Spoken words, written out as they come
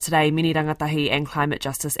Today, many rangatahi and climate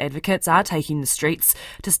justice advocates are taking the streets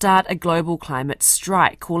to start a global climate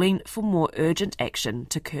strike, calling for more urgent action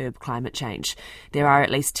to curb climate change. There are at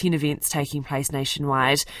least 10 events taking place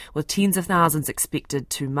nationwide, with tens of thousands expected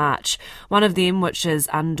to march. One of them, which is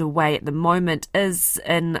underway at the moment, is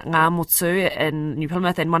in Ngā Motu in New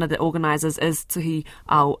Plymouth, and one of the organisers is Tuhi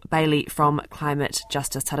Ao Bailey from Climate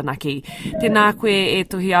Justice Taranaki. Tēnā koe e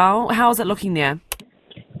Tuhi Ao. How's it looking there?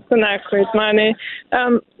 Yeah,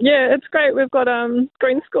 it's great. We've got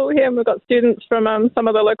Green School here, and we've got students from some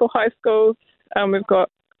of the local high schools. We've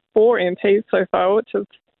got 4 MPs so far, which is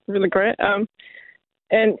really great. And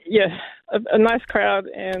yeah, a nice crowd,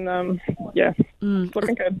 and it's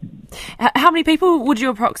looking good. How many people would you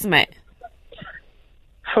approximate?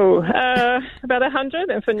 About 100,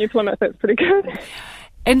 and for New Plymouth, that's pretty good.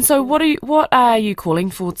 And so, what are you calling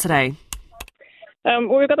for today?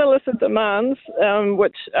 We've got a list of demands,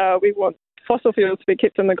 which we want fossil fuels to be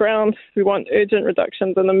kept in the ground. We want urgent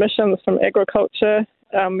reductions in emissions from agriculture.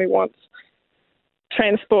 We want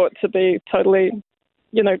transport to be totally,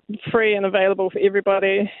 free and available for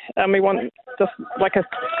everybody. We want just like a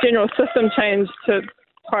general system change to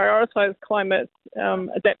prioritise climate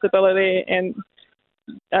adaptability and,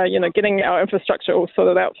 getting our infrastructure all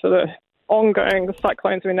sorted out for the ongoing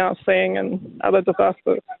cyclones we're now seeing and other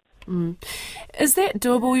disasters. Is that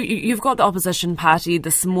doable? You've got the opposition party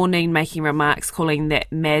this morning making remarks calling that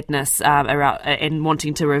madness around, and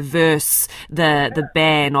wanting to reverse the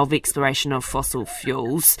ban of exploration of fossil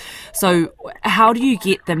fuels. So how do you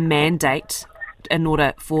get the mandate in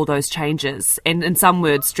order for those changes, and in some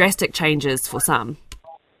words, drastic changes for some?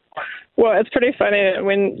 Well, it's pretty funny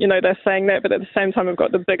when, they're saying that, but at the same time we've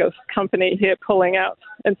got the biggest company here pulling out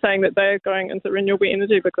and saying that they're going into renewable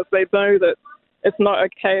energy because they know that it's not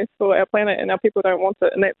okay for our planet and our people don't want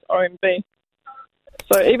it, and that's OMV.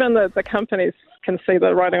 So even the companies can see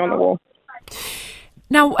the writing on the wall.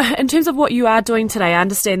 Now, in terms of what you are doing today, I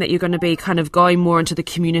understand that you're going to be kind of going more into the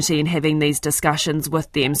community and having these discussions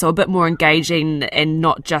with them, so a bit more engaging and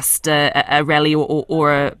not just a rally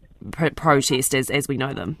or a protest as we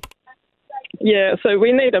know them. Yeah, so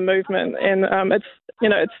we need a movement, and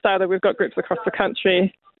it's started. We've got groups across the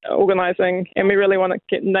country organising, and we really want to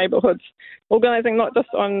get neighbourhoods organising, not just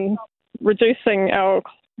on reducing our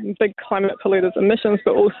big climate polluters emissions,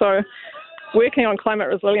 but also working on climate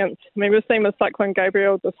resilience. I mean, we've seen with Cyclone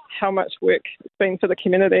Gabrielle just how much work it's been for the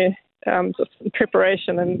community, just in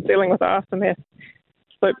preparation and dealing with the aftermath.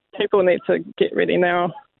 So people need to get ready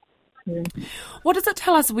now. Yeah. What does it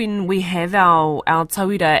tell us when we have our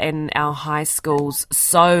tauira and our high schools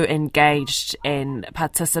so engaged and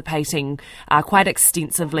participating quite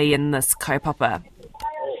extensively in this kaupapa?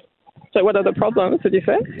 So what are the problems, did you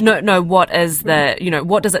say? No, what does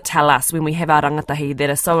it tell us when we have our rangatahi that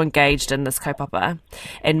are so engaged in this kaupapa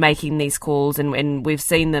and making these calls, and we've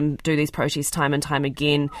seen them do these protests time and time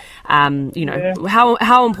again?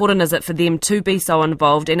 How important is it for them to be so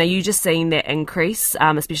involved, and are you just seeing that increase,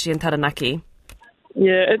 especially in Taranaki?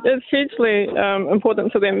 Yeah, it's hugely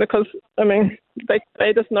important to them because,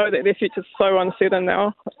 they just know that their future's so uncertain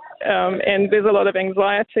now, and there's a lot of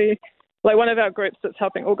anxiety. Like one of our groups that's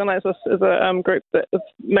helping organise this is a group that is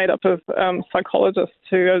made up of psychologists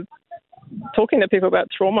who are talking to people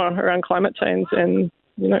about trauma around climate change, and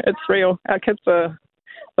it's real. Our kids are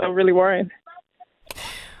really worried.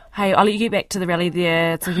 Hey, I'll let you get back to the rally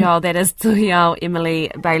there, Tuhi Ao. That is Tuhi Ao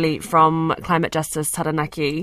Emily Bailey from Climate Justice Taranaki.